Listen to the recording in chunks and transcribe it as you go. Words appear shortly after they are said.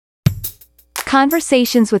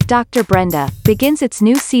Conversations with Dr. Brenda begins its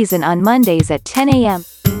new season on Mondays at 10 a.m.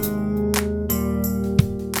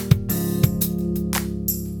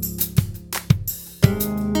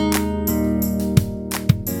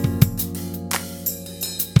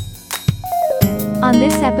 On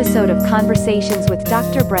this episode of Conversations with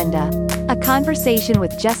Dr. Brenda, a conversation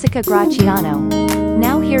with Jessica Graciano.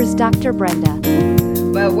 Now here's Dr. Brenda.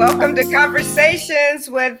 Well, welcome to Conversations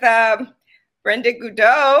with Brenda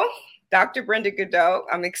Goudeau, Dr. Brenda Goudeau.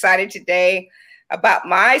 I'm excited today about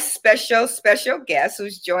my special guest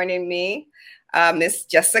who's joining me, Miss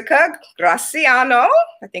Jessica Graciano.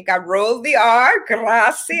 I think I rolled the R,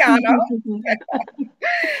 Graciano.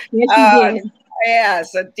 Yes, you did.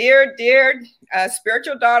 Yes, a dear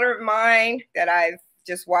spiritual daughter of mine that I've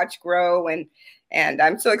just watched grow, and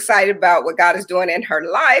I'm so excited about what God is doing in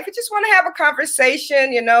her life. I just want to have a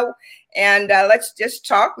conversation, and let's just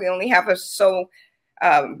talk. We only have so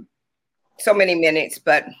many minutes,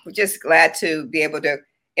 but we're just glad to be able to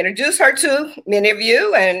introduce her to many of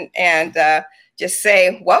you and just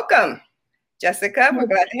say welcome, Jessica. We're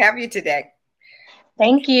glad to have you today.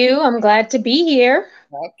 Thank you. I'm glad to be here.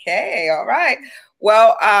 Okay. All right.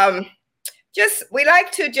 Well, we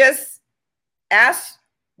like to just ask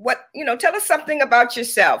tell us something about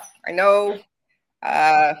yourself. I know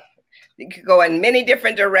you could go in many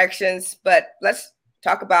different directions, but let's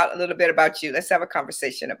talk about a little bit about you. Let's have a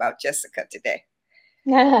conversation about Jessica today.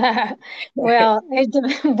 Well,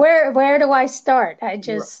 where do I start? I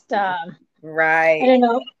just, right. I don't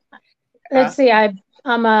know. Let's see.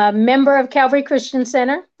 I'm a member of Calvary Christian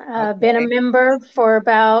Center. I've been a member for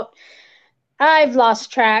about, I've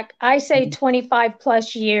lost track. I say 25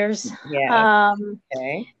 plus years. Yeah.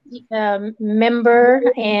 Member,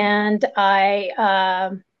 and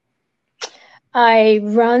I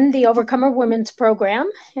run the Overcomer Women's Program.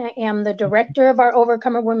 I am the director of our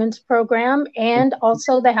Overcomer Women's Program and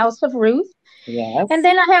also the House of Ruth. Yes. And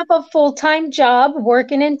then I have a full-time job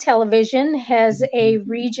working in television as a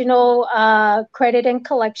regional credit and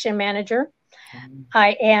collection manager.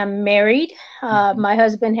 I am married. My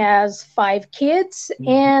husband has 5 kids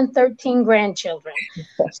and 13 grandchildren.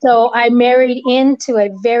 So I married into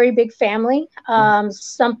a very big family,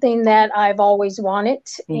 something that I've always wanted,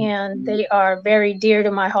 and they are very dear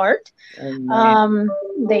to my heart.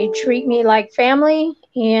 They treat me like family,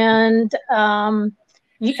 and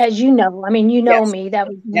as you know, Yes. me, that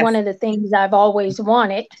was one of the things I've always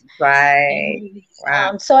wanted. Right.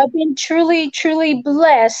 Wow. So I've been truly, truly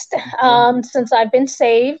blessed since I've been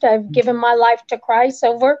saved. I've given my life to Christ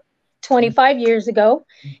over 25 years ago,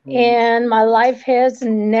 and my life has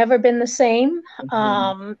never been the same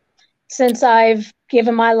since I've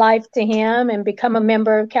given my life to him and become a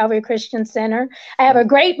member of Calvary Christian Center. I have a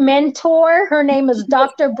great mentor. Her name is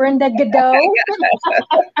Dr. Brenda Goudeau.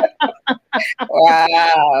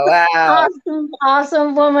 Wow.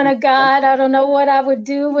 Awesome woman of God. I don't know what I would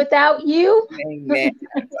do without you. Amen.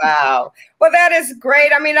 Wow. Well, that is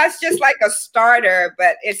great. I mean, that's just like a starter,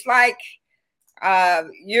 but it's like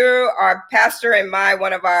you are pastor and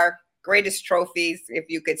one of our greatest trophies, if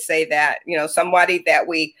you could say that, somebody that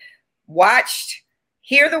we watched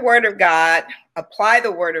hear the word of God, apply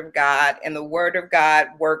the word of God, and the word of God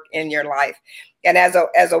work in your life. And as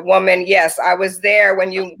a woman, yes, I was there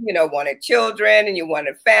when you wanted children and you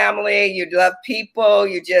wanted family, you love people,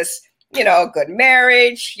 you just, a good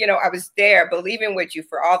marriage. I was there believing with you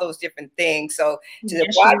for all those different things. So to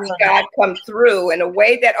watch God come through in a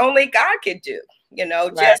way that only God could do,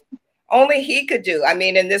 just only he could do. I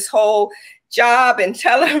mean, in this whole job and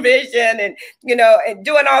television and and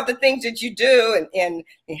doing all the things that you do and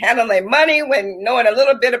handling money when knowing a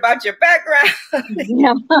little bit about your background.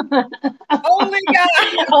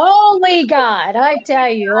 Only God, I tell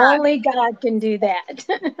you, only God can do that.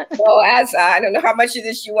 Well, as I don't know how much of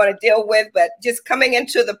this you want to deal with, but just coming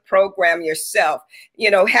into the program yourself,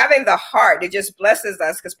 having the heart, it just blesses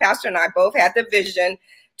us, because Pastor and I both had the vision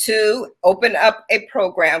to open up a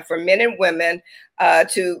program for men and women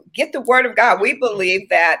to get the word of God. We believe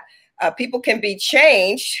that people can be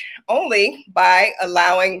changed only by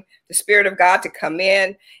allowing the Spirit of God to come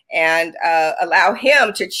in and allow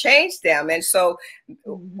him to change them. And so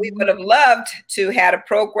we would have loved to have a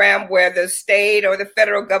program where the state or the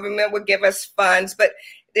federal government would give us funds, but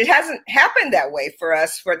it hasn't happened that way for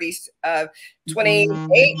us for these 28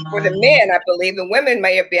 for the men, I believe. The women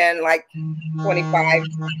may have been like 25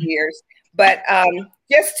 years. But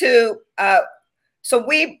just to,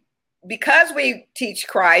 because we teach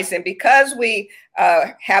Christ and because we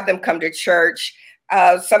have them come to church,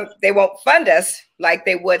 they won't fund us like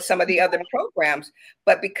they would some of the other programs.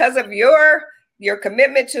 But because of your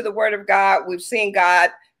commitment to the word of God, we've seen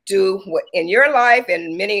God do what in your life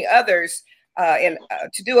and many others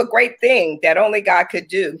to do a great thing that only God could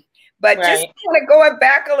do. But just kind of going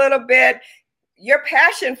back a little bit, your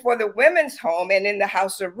passion for the women's home and in the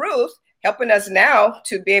House of Ruth, helping us now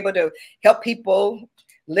to be able to help people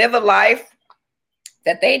live a life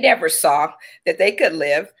that they never saw that they could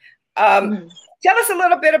live. Tell us a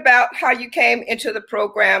little bit about how you came into the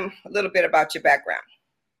program, a little bit about your background.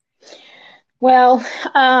 Well,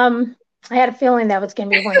 I had a feeling that was going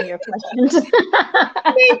to be one of your questions. To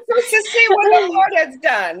see what the Lord has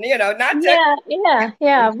done, not to...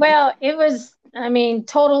 Yeah. Well, it was,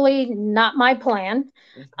 totally not my plan.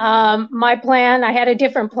 My plan, I had a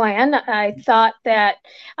different plan. I thought that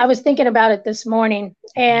I was thinking about it this morning,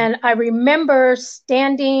 and I remember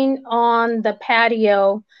standing on the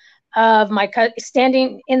patio of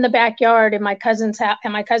standing in the backyard in my cousin's house,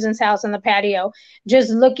 in the patio,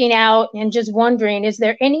 just looking out and just wondering, is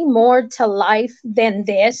there any more to life than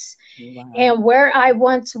this? Wow. And where I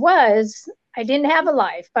once was, I didn't have a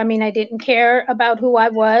life. I didn't care about who I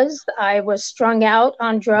was. I was strung out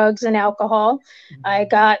on drugs and alcohol. I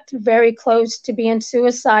got very close to being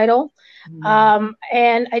suicidal. And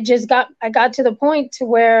I got to the point to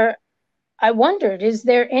where I wondered, is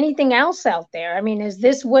there anything else out there? Is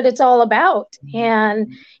this what it's all about?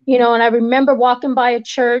 And, and I remember walking by a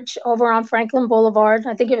church over on Franklin Boulevard.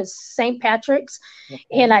 I think it was St. Patrick's.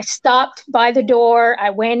 And I stopped by the door. I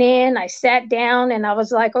went in, I sat down, and I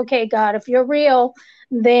was like, okay, God, if you're real,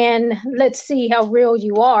 then let's see how real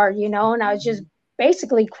you are, and I was just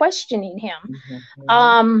basically questioning him.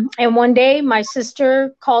 And one day my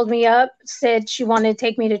sister called me up, said she wanted to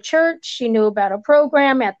take me to church. She knew about a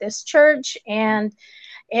program at this church, and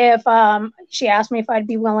if she asked me if I'd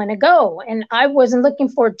be willing to go. And I wasn't looking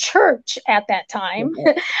for church at that time.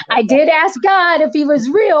 I did ask God if he was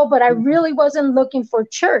real, but I really wasn't looking for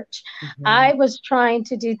church. I was trying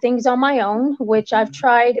to do things on my own, which I've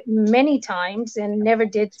tried many times and never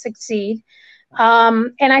did succeed.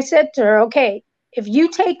 And I said to her, okay, if you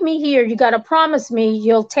take me here, you got to promise me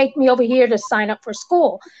you'll take me over here to sign up for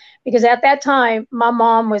school. Because at that time, my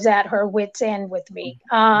mom was at her wit's end with me.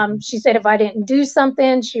 She said if I didn't do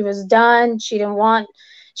something, she was done. She didn't want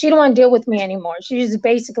to deal with me anymore. She was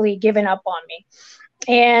basically giving up on me.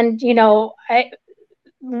 And,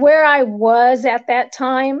 where I was at that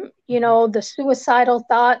time, the suicidal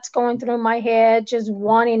thoughts going through my head, just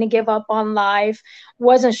wanting to give up on life,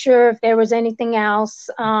 wasn't sure if there was anything else.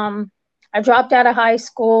 I dropped out of high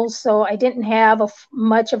school, so I didn't have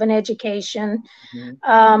much of an education.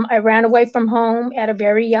 I ran away from home at a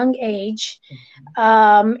very young age,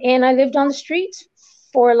 and I lived on the streets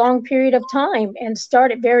for a long period of time and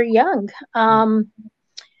started very young.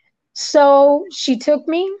 So she took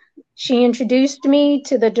me. She introduced me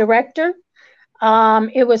to the director.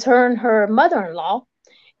 It was her and her mother-in-law.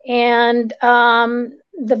 And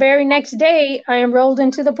the very next day, I enrolled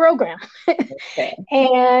into the program. Okay.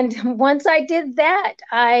 And once I did that,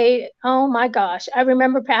 oh my gosh, I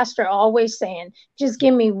remember Pastor always saying, just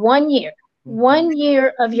give me 1 year, 1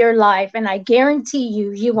 year of your life, and I guarantee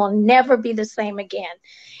you will never be the same again.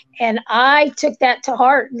 And I took that to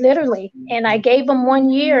heart, literally, and I gave him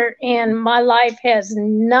 1 year, and my life has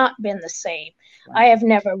not been the same. I have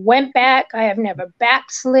never went back. I have never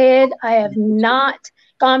backslid. I have not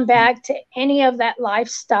gone back to any of that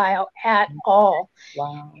lifestyle at all.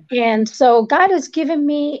 Wow. And so God has given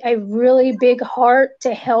me a really big heart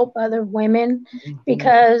to help other women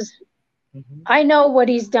because I know what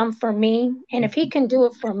he's done for me. And if he can do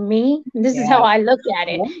it for me, this is how I look at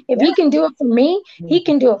it. If he can do it for me, he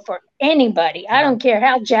can do it for anybody. I don't care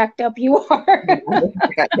how jacked up you are.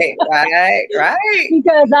 Right.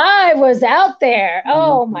 Because I was out there.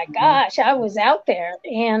 Oh my gosh, I was out there.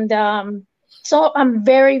 And so I'm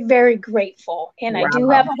very, very grateful. And I do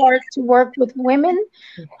have a heart to work with women.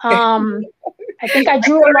 I think I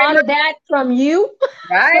drew a lot of that from you.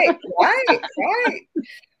 Right.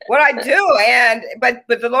 What I do, but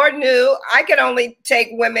the Lord knew I could only take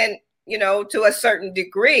women, to a certain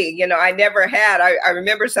degree. I never had. I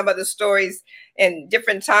remember some of the stories in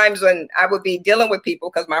different times when I would be dealing with people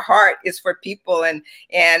because my heart is for people, and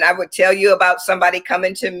I would tell you about somebody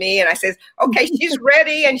coming to me, and I says, okay, she's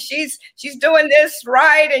ready, and she's doing this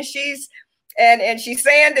right, and she's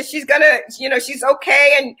saying that she's gonna, she's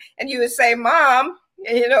okay, and you would say, Mom,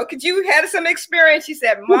 could you have some experience? She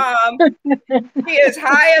said, Mom, she is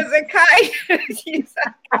high as a kite. She's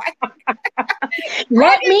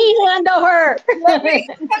Let me handle her.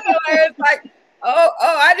 It's like, oh,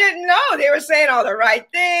 I didn't know. They were saying all the right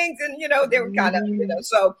things. And, they were kind of,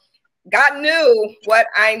 so God knew what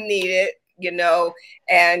I needed,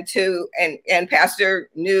 and Pastor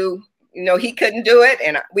knew he couldn't do it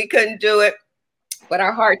and we couldn't do it, but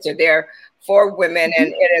our hearts are there for women. And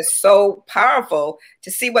it is so powerful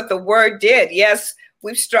to see what the word did. Yes,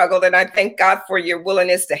 we've struggled, and I thank God for your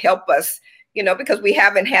willingness to help us, because we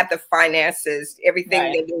haven't had the finances,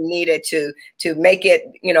 everything that we needed to make it,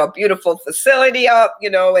 a beautiful facility up,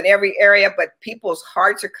 in every area, but people's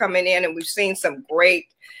hearts are coming in, and we've seen some great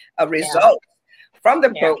results from the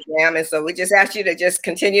program. And so we just ask you to just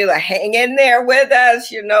continue to hang in there with us,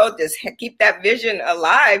 just keep that vision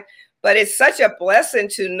alive. But it's such a blessing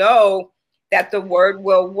to know that the word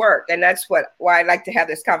will work. And that's why I'd like to have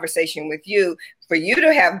this conversation with you, for you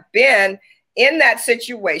to have been in that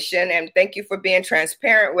situation. And thank you for being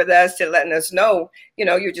transparent with us, to letting us know,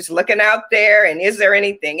 you're just looking out there, and is there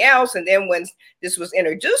anything else? And then when this was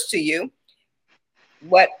introduced to you,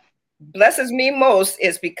 what blesses me most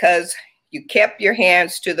is because you kept your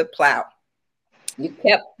hands to the plow. You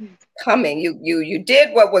kept coming. You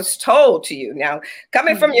did what was told to you. Now,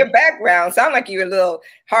 coming from your background, sound like you're a little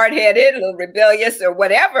hard-headed, a little rebellious, or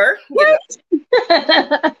whatever. For your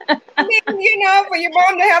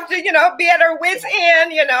mom to have to, be at her wit's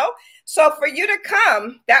end, So for you to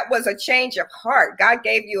come, that was a change of heart. God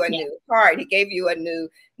gave you a new heart. He gave you a new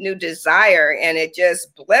desire. And it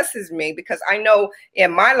just blesses me, because I know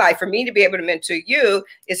in my life, for me to be able to mentor you,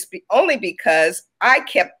 it's only because I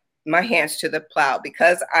kept my hands to the plow,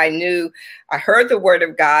 because I heard the word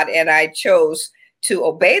of God, and I chose to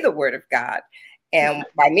obey the word of God. And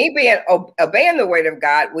by me obeying the word of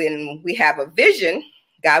God, when we have a vision,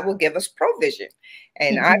 God will give us provision.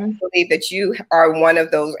 And I believe that you are one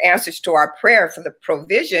of those answers to our prayer for the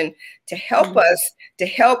provision to help us, to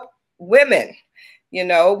help women.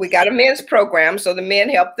 We got a men's program, so the men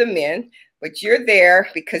help the men, but you're there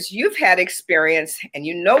because you've had experience and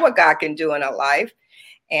you know what God can do in a life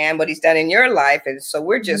and what he's done in your life. And so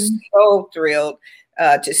we're just so thrilled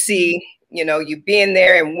to see, you being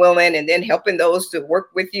there and willing, and then helping those to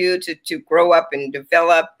work with you to grow up and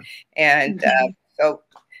develop. And so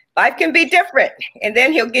life can be different. And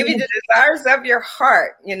then he'll give you the desires of your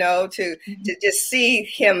heart, to just see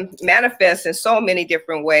him manifest in so many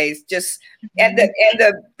different ways. And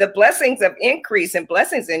the blessings of increase and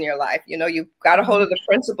blessings in your life. You've got a hold of the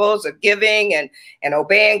principles of giving and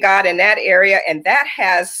obeying God in that area. And that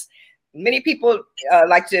has many people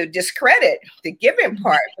like to discredit the giving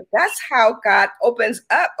part, but that's how God opens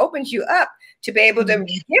you up to be able to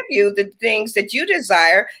give you the things that you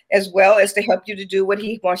desire, as well as to help you to do what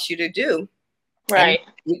he wants you to do. Right.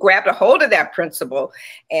 And you grabbed a hold of that principle,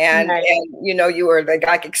 and you were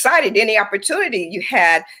like excited any opportunity you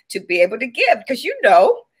had to be able to give, because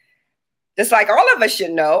just like all of us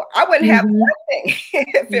should know, I wouldn't have nothing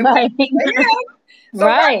if it wasn't for him. So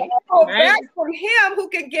I go back from him who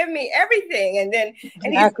can give me everything. And then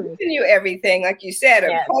he's giving you everything, like you said,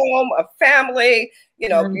 a home, a family,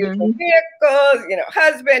 beautiful vehicles,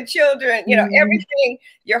 husband, children, everything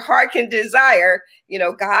your heart can desire.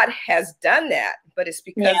 God has done that, but it's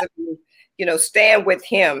because of you, staying with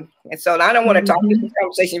him. And so I don't want to talk this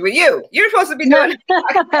conversation with you. You're supposed to be doing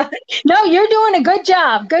it. No, you're doing a good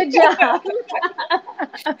job. Good job.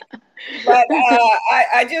 But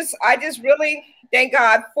I just really thank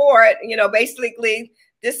God for it. Basically,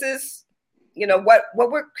 this is, what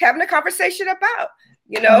we're having a conversation about,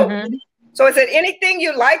 So is there anything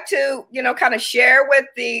you'd like to, kind of share with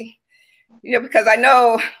the, because I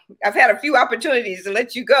know I've had a few opportunities to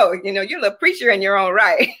let you go. You're a preacher in your own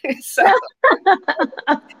right. So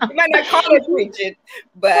you might not call it preaching,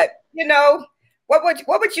 but, what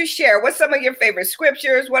would you share? What's some of your favorite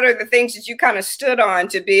scriptures? What are the things that you kind of stood on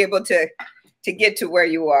to be able to get to where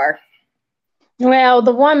you are? Well,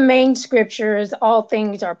 the one main scripture is all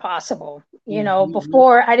things are possible.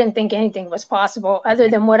 Before I didn't think anything was possible other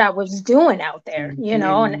than what I was doing out there,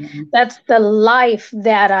 and that's the life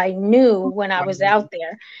that I knew when I was out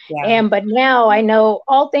there. But now I know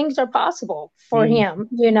all things are possible for him,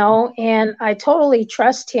 and I totally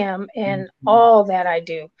trust him in all that I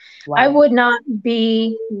do. I would not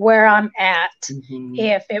be where I'm at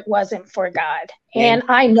if it wasn't for God. And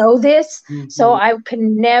I know this, so I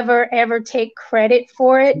can never, ever take credit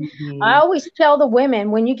for it. I always tell the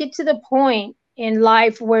women, when you get to the point in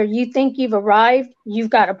life where you think you've arrived, you've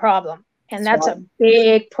got a problem. And that's a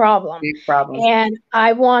big problem. Big problem. And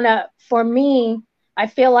for me, I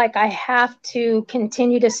feel like I have to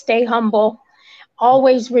continue to stay humble.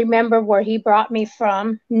 Always remember where he brought me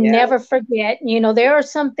from. Never forget. There are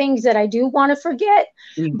some things that I do want to forget,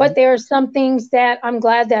 but there are some things that I'm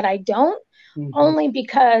glad that I don't. Only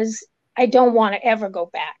because I don't want to ever go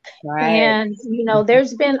back. Right. And,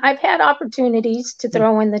 I've had opportunities to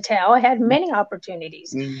throw in the towel. I had many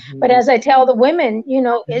opportunities. But as I tell the women,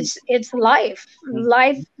 it's life.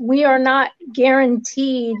 Life, we are not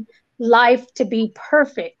guaranteed life to be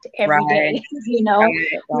perfect every day.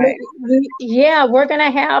 Right. We're going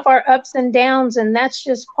to have our ups and downs, and that's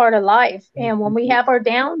just part of life. And when we have our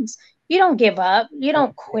downs, you don't give up, you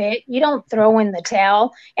don't quit, you don't throw in the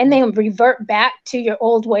towel and then revert back to your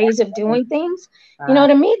old ways of doing things.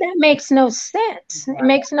 To me, that makes no sense. It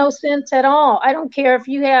makes no sense at all. I don't care if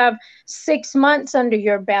you have 6 months under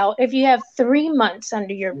your belt, if you have 3 months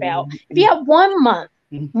under your belt, if you have 1 month.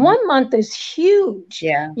 1 month is huge.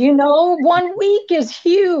 Yeah. 1 week is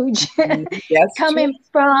huge. Coming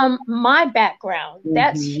from my background,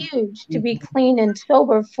 that's huge to be clean and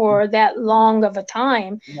sober for that long of a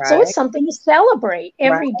time. Right. So it's something to celebrate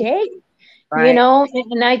every day. Right.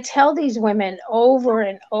 And I tell these women over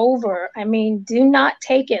and over, do not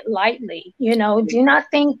take it lightly. Do not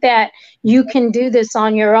think that you can do this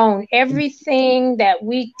on your own. Everything that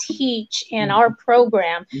we teach in our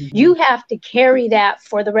program, you have to carry that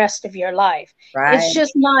for the rest of your life. Right. It's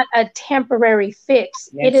just not a temporary fix.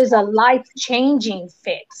 It is a life-changing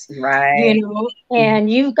fix. Right.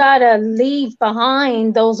 And you've got to leave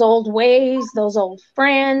behind those old ways, those old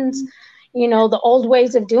friends, the old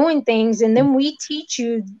ways of doing things. And then we teach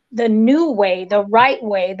you the new way, the right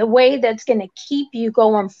way, the way that's going to keep you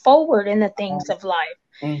going forward in the things of life.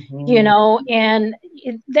 And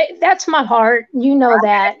that's my heart.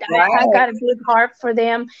 That I've got a big heart for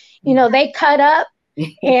them. They cut up.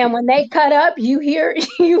 And when they cut up, you hear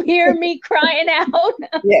me crying out.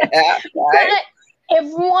 Yeah, right. But if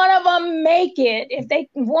one of them make it, if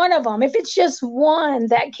it's just one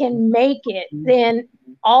that can make it, then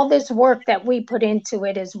all this work that we put into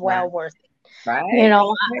it is well worth it. Right.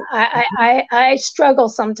 I struggle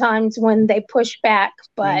sometimes when they push back,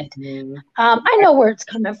 but I know where it's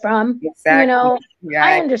coming from. Exactly.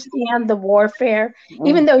 I understand the warfare,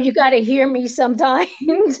 even though you got to hear me sometimes.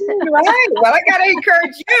 Right. Well, I got to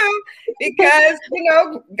encourage you because,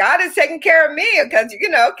 God is taking care of me because,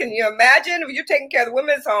 can you imagine if you're taking care of the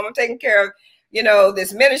women's home, I'm taking care of,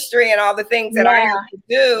 this ministry and all the things that I have to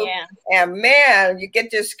do. Yeah. And man, you get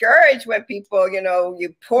discouraged when people,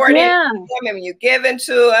 you pour it into them and you give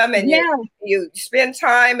into them and you spend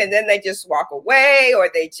time and then they just walk away or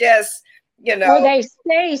they just, or they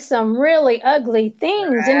say some really ugly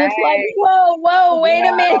things and it's like, whoa, wait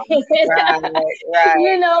a minute.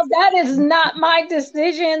 Right. That is not my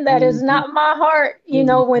decision. That is not my heart.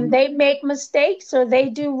 When they make mistakes or they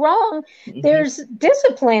do wrong, there's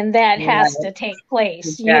discipline that has to take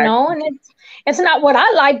place, and it's not what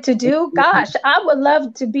I like to do. Gosh, I would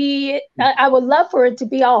love for it to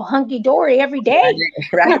be all hunky-dory every day.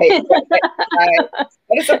 Right.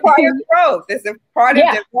 But it's a part of growth. It's a part of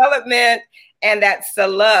development. And that's the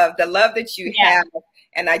love that you have.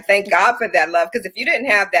 And I thank God for that love. Because if you didn't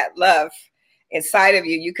have that love inside of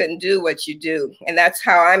you, you couldn't do what you do. And that's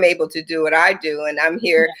how I'm able to do what I do. And I'm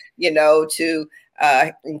here, to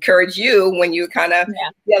encourage you when you're kind of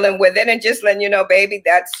dealing with it and just letting you know, baby,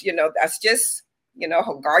 that's just,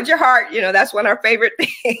 guard your heart. That's one of our favorite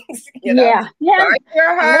things, guard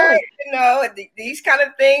your heart, these kind of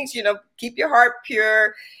things, keep your heart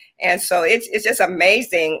pure. And so it's just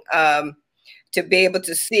amazing to be able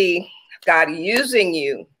to see God using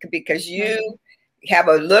you because you have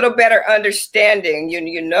a little better understanding.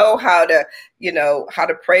 You know how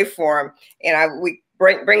to pray for him. And we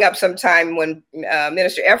bring up some time when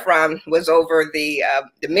Minister Ephraim was over the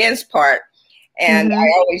men's part. And I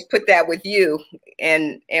always put that with you.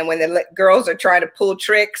 And when the girls are trying to pull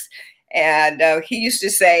tricks, and he used to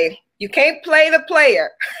say, "You can't play the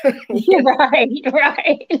player." Right. You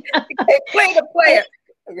can't play the player.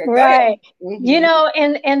 Okay, right.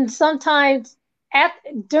 And sometimes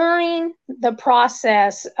during the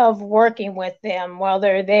process of working with them while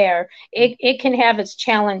they're there, it can have its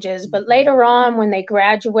challenges. But later on, when they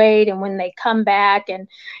graduate and when they come back and,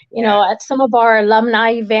 at some of our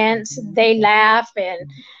alumni events, they laugh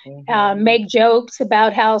and make jokes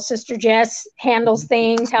about how Sister Jess handles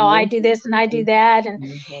things, how I do this and I do that. And,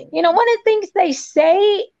 one of the things they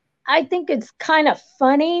say, I think it's kind of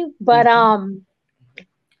funny, but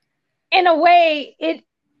in a way,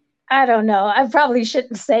 I don't know. I probably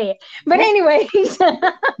shouldn't say it. But anyways,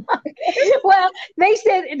 well, they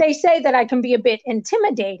say that I can be a bit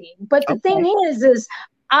intimidating. But the thing is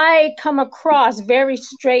I come across very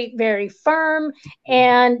straight, very firm,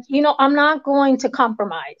 and I'm not going to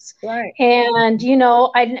compromise. Right. And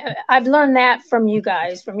I've learned that from you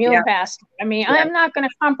guys, from you and Pastor. I'm not going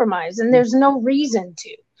to compromise, and there's no reason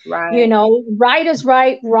to. Right. Right is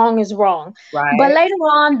right, wrong is wrong. Right. But later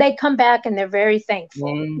on, they come back and they're very thankful,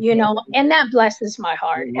 and that blesses my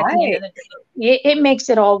heart at the end of the day. It makes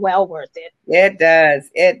it all well worth it. It does.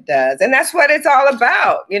 It does. And that's what it's all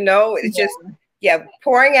about. It's just,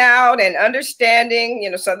 pouring out and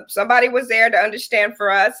understanding, somebody was there to understand for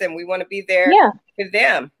us, and we want to be there for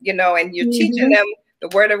them, and you're teaching them the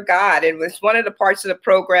word of God. And it's one of the parts of the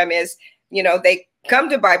program is, they come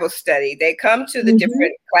to Bible study, they come to the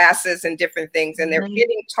different classes and different things, and they're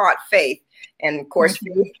getting taught faith. And of course,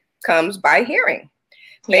 faith comes by hearing.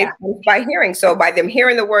 Faith comes by hearing. So by them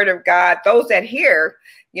hearing the word of God, those that hear,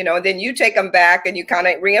 then you take them back and you kind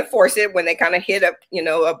of reinforce it when they kind of hit a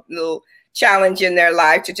little challenge in their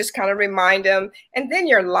life, to just kind of remind them. And then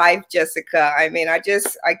your life, Jessica, I mean, I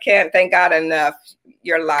can't thank God enough,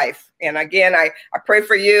 your life. And again, I pray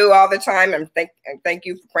for you all the time, and thank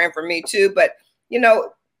you for praying for me too. But,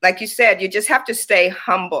 like you said, you just have to stay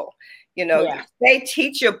humble, stay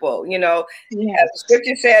teachable,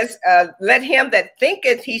 Scripture says, let him that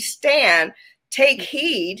thinketh he stand take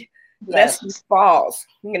heed lest he falls,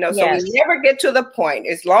 so we never get to the point.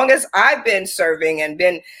 As long as I've been serving and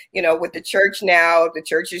been, with the church now, the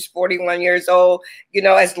church is 41 years old,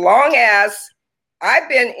 as long as I've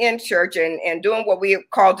been in church and doing what we are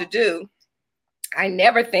called to do, I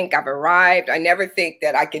never think I've arrived. I never think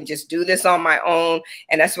that I can just do this on my own.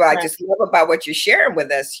 And that's what I just love about what you're sharing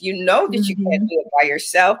with us. That you can't do it by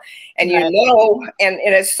yourself. And and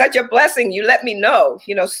it's such a blessing. You let me know,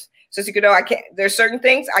 so I can't, there's certain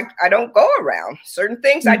things I don't go around, certain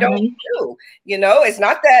things I don't do, it's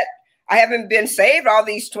not that I haven't been saved all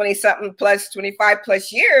these 20-something plus 25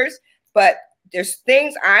 plus years, but there's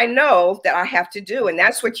things I know that I have to do. And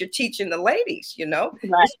that's what you're teaching the ladies,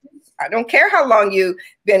 Right. I don't care how long you've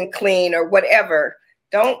been clean or whatever.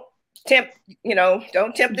 Don't tempt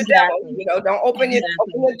the devil, don't open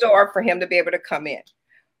the door for him to be able to come in.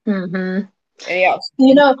 Anything else?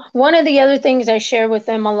 One of the other things I share with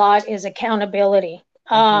them a lot is accountability.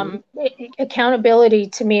 Accountability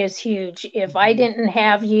to me is huge. If I didn't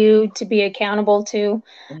have you to be accountable to,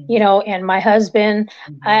 and my husband,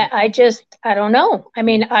 I don't know. I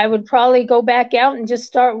mean, I would probably go back out and just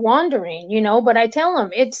start wandering, but I tell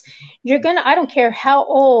them I don't care how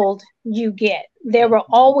old you get, there will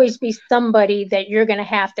always be somebody that you're going to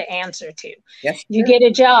have to answer to. Yes, you get a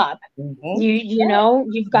job,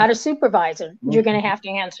 you've got a supervisor you're going to have to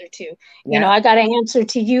answer to. I got to answer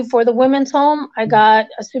to you for the women's home. I got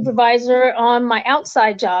a supervisor on my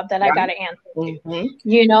outside job that I got to answer to.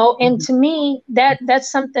 And to me,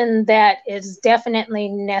 that's something that is definitely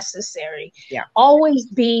necessary. Always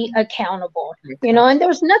be accountable. And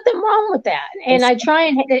there's nothing wrong with that. And I try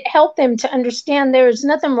and help them to understand there's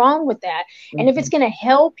nothing wrong with that. And if it's going to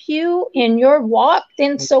help you in your walk,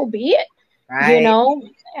 then so be it.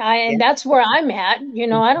 And that's where I'm at.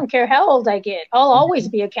 I don't care how old I get. I'll always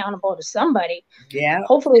be accountable to somebody.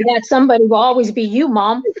 Hopefully that somebody will always be you,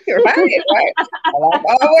 Mom. Right. Well, I'm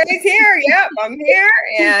always here. Yep, I'm here.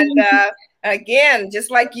 And again, just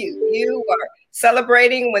like you are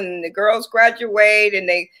celebrating when the girls graduate and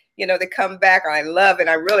they come back. I love it.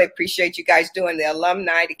 I really appreciate you guys doing the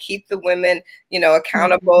alumni to keep the women,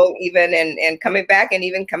 accountable, even and coming back and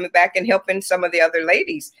helping some of the other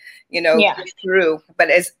ladies, through.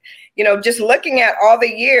 But as just looking at all the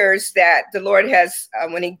years that the Lord has,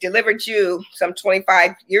 when he delivered you some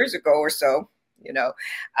 25 years ago or so, it's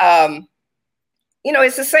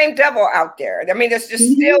the same devil out there. I mean, there's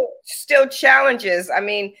just still challenges. I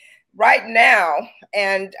mean, right now.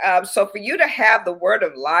 And so for you to have the word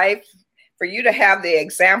of life, for you to have the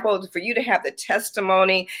example, for you to have the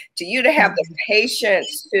testimony, to you to have the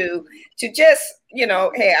patience to just,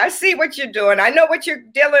 hey, I see what you're doing. I know what you're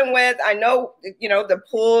dealing with. I know, the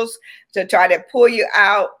pulls to try to pull you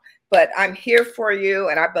out, but I'm here for you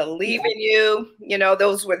and I believe in you.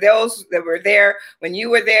 Those that were there when you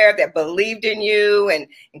were there, that believed in you and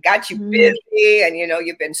got you busy. And,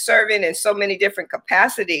 you've been serving in so many different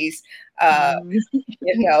capacities.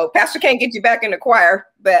 Pastor can't get you back in the choir,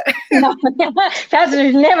 but no,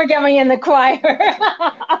 Pastor never got me in the choir.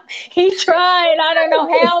 He tried, I don't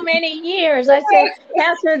know how many years. I said,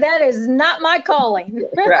 Pastor, that is not my calling.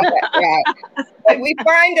 Right. But we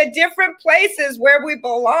find the different places where we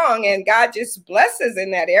belong, and God just blesses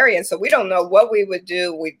in that area. And so we don't know what we would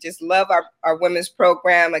do. We just love our women's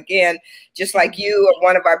program. Again, just like you are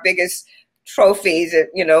one of our biggest trophies,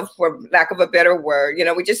 for lack of a better word.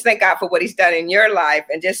 We just thank God for what he's done in your life,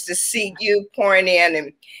 and just to see you pouring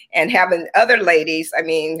in and having other ladies. I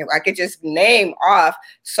mean, I could just name off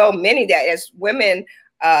so many that as women,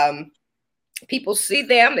 people see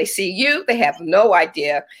them, they see you, they have no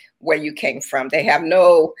idea where you came from. They have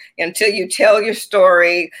no, until you tell your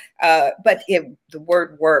story, but the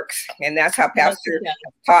word works. And that's how Pastor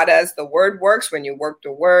taught us. The word works when you work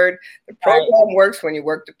the word. The program works when you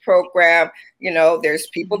work the program. You know, there's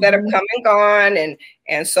people that have come and gone.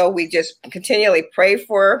 And so we just continually pray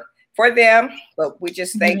for them. But we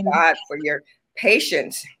just thank God for your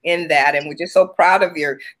patience in that. And we're just so proud of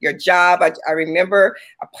your job. I remember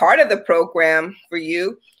a part of the program for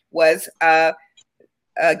you was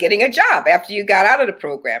getting a job after you got out of the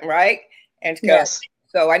program, right? And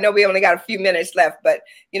so I know we only got a few minutes left, but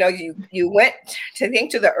you know, you went to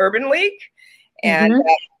the Urban League, and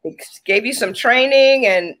it gave you some training,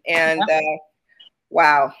 and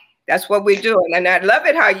wow, that's what we do. And I love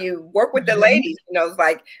it how you work with the ladies. You know, it's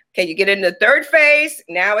like, okay, you get in the third phase.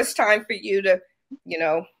 Now it's time for you to, you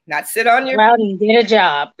know, not sit on your out and get a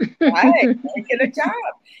job. Right, get a job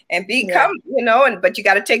and become, you know, but you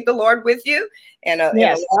got to take the Lord with you and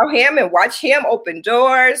allow him and watch him open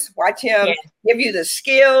doors, watch him give you the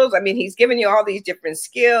skills. I mean, he's giving you all these different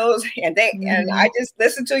skills, and and I just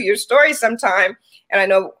listen to your story sometime, and I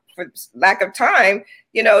know for lack of time,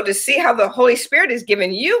 you know, to see how the Holy Spirit is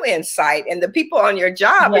giving you insight, and the people on your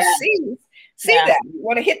job see that. You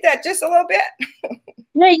want to hit that just a little bit?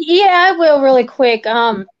 Yeah, I will really quick.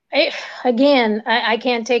 I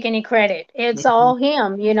can't take any credit. It's all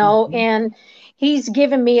him, you know, and he's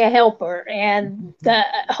given me a helper, and the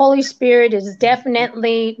Holy Spirit is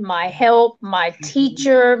definitely my help, my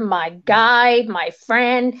teacher, my guide, my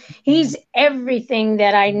friend. He's everything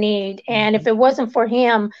that I need. And if it wasn't for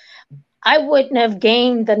him, I wouldn't have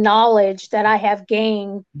gained the knowledge that I have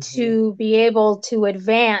gained to be able to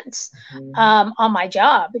advance on my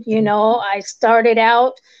job. You know, I started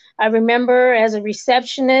out, I remember, as a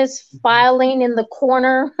receptionist, filing in the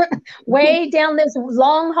corner, way down this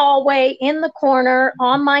long hallway in the corner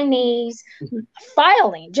on my knees,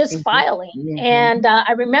 filing. And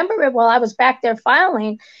I remember it while I was back there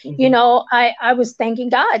filing, you know, I was thanking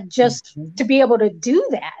God just to be able to do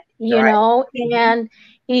that, you know, and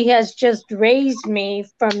he has just raised me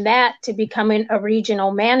from that to becoming a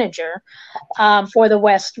regional manager for the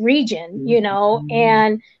West region, you know.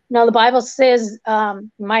 And you know, the Bible says, you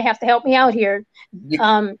might have to help me out here,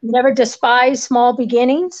 never despise small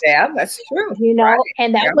beginnings. Yeah, that's true. You know,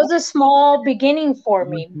 and that was a small beginning for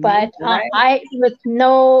me. But I, with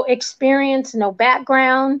no experience, no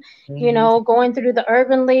background, you know, going through the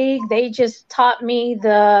Urban League, they just taught me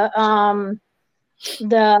the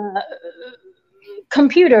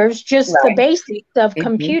computers, just the basics of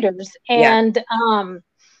computers, and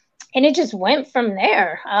it just went from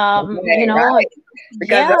there. You know,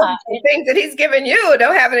 because the things that he's given you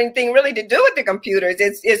don't have anything really to do with the computers.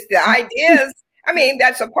 It's the ideas. I mean,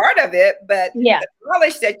 that's a part of it, but the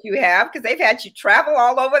knowledge that you have, because they've had you travel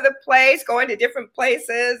all over the place, going to different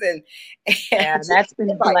places, and that's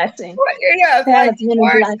been a blessing. Yeah, that's been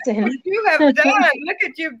a blessing. What you have done, look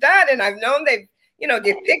at you've done, and I've known they've, you know,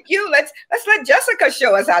 they pick you. Let's let Jessica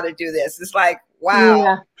show us how to do this. It's like,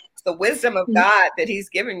 wow, it's the wisdom of God that he's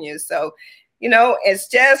given you. So, you know, it's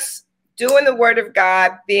just doing the word of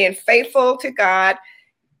God, being faithful to God,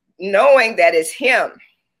 knowing that it's him.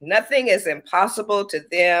 Nothing is impossible to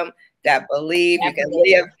them that believe. You can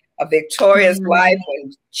live a victorious life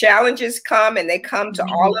when challenges come, and they come to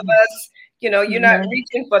all of us. You know, you're not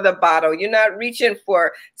reaching for the bottle. You're not reaching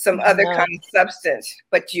for some other kind of substance,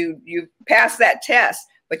 but you pass that test,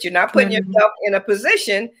 but you're not putting yourself in a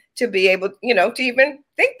position to be able, you know, to even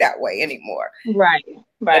think that way anymore. Right.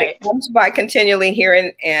 But it comes by continually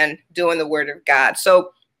hearing and doing the word of God.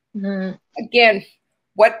 So again,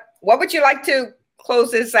 what would you like to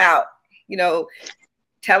close this out, you know,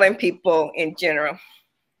 telling people in general?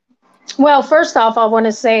 Well, first off, I want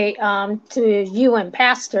to say to you and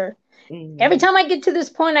Pastor, every time I get to this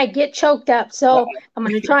point, I get choked up. So I'm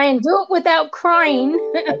going to try and do it without crying.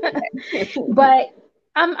 But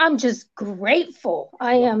I'm just grateful.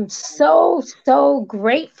 I am so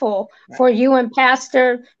grateful for you and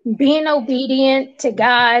Pastor being obedient to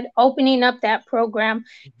God, opening up that program,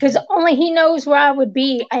 because only he knows where I would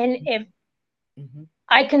be. And if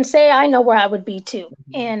I can say I know where I would be too,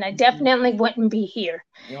 and I definitely wouldn't be here.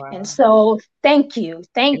 And so thank you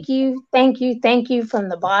from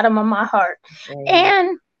the bottom of my heart.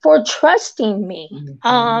 And for trusting me,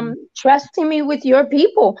 trusting me with your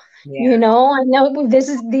people. You know, I know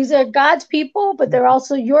these are God's people, but they're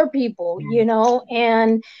also your people, you know,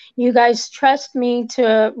 and you guys trust me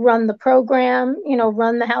to run the program, you know,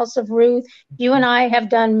 run the House of Ruth. You and I have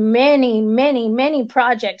done many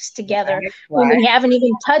projects together we haven't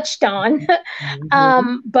even touched on.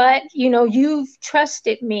 But, you know, you've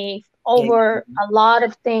trusted me over a lot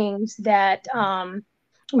of things that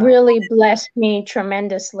really blessed me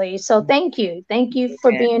tremendously. So thank you. Thank you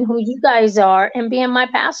for Amen. being who you guys are and being my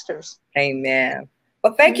pastors. Amen.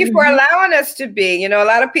 Well, thank you for allowing us to be. You know, a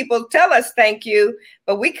lot of people tell us thank you,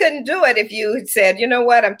 but we couldn't do it if you had said, you know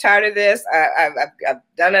what, I'm tired of this. I've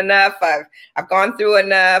done enough. I've gone through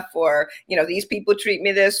enough. Or, you know, these people treat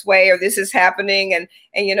me this way, or this is happening, and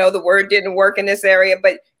you know, the word didn't work in this area.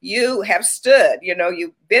 But you have stood. You know,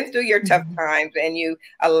 you've been through your tough times, and you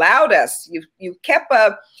allowed us. You kept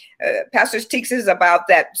Pastor teaches about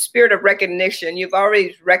that spirit of recognition. You've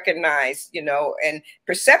already recognized, you know, and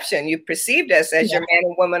perception. You perceived us as your man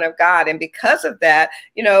and woman of God. And because of that,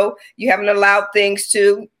 you know, you haven't allowed things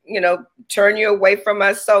to, you know, turn you away from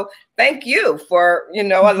us. So thank you for, you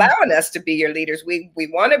know, allowing us to be your leaders. We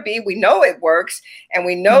want to be, we know it works. And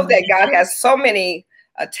we know that God has so many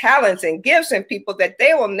talents and gifts in people that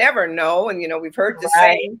they will never know. And, you know, we've heard the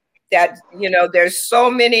saying that, you know, there's so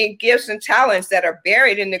many gifts and talents that are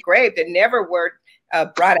buried in the grave that never were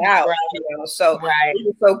brought out. You know? So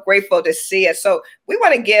we're so grateful to see it. So we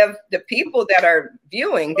want to give the people that are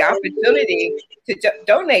viewing the opportunity to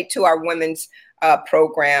donate to our women's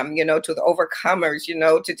program, you know, to the overcomers, you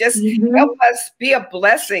know, to just help us be a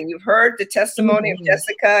blessing. You've heard the testimony of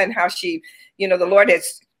Jessica and how she, you know, the Lord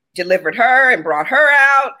has delivered her and brought her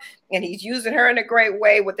out, and he's using her in a great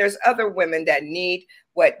way. But there's other women that need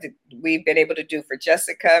what we've been able to do for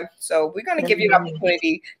Jessica. So we're going to give you an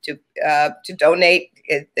opportunity to donate.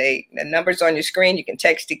 The number's on your screen. You can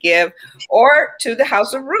text to give, or to the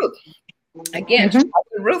House of Ruth. Again, House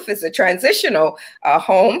of Ruth is a transitional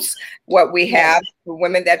homes. What we have for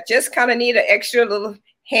women that just kind of need an extra little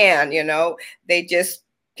hand, you know, they just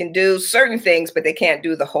can do certain things, but they can't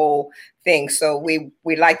do the whole thing. So we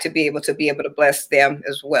like to be able to bless them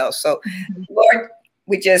as well. So Lord,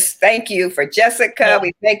 we just thank you for Jessica.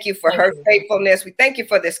 We thank you for her faithfulness. We thank you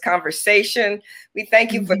for this conversation. We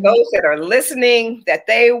thank you for those that are listening, that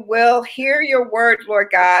they will hear your word, Lord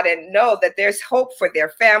God, and know that there's hope for their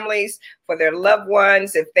families, for their loved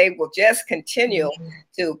ones. If they will just continue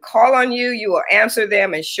to call on you, you will answer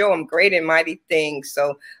them and show them great and mighty things.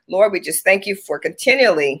 So Lord, we just thank you for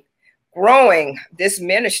continually growing this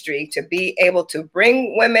ministry to be able to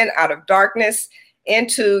bring women out of darkness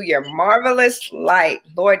into your marvelous light.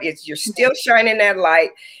 Lord, you're still shining that light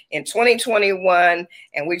in 2021,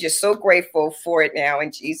 and we're just so grateful for it now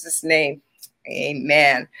in Jesus' name.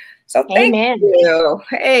 Amen. So thank you.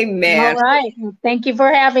 Amen. All right. Thank you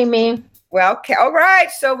for having me. Well, okay. All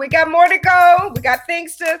right. So we got more to go. We got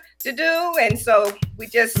things to do. And so we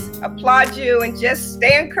just applaud you and just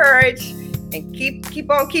stay encouraged and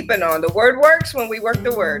keep on keeping on. The word works when we work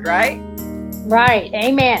the word, right? Right.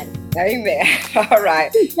 Amen. Amen. All right.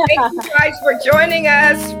 Thank you guys for joining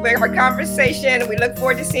us for our conversation. We look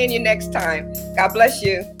forward to seeing you next time. God bless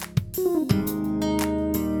you.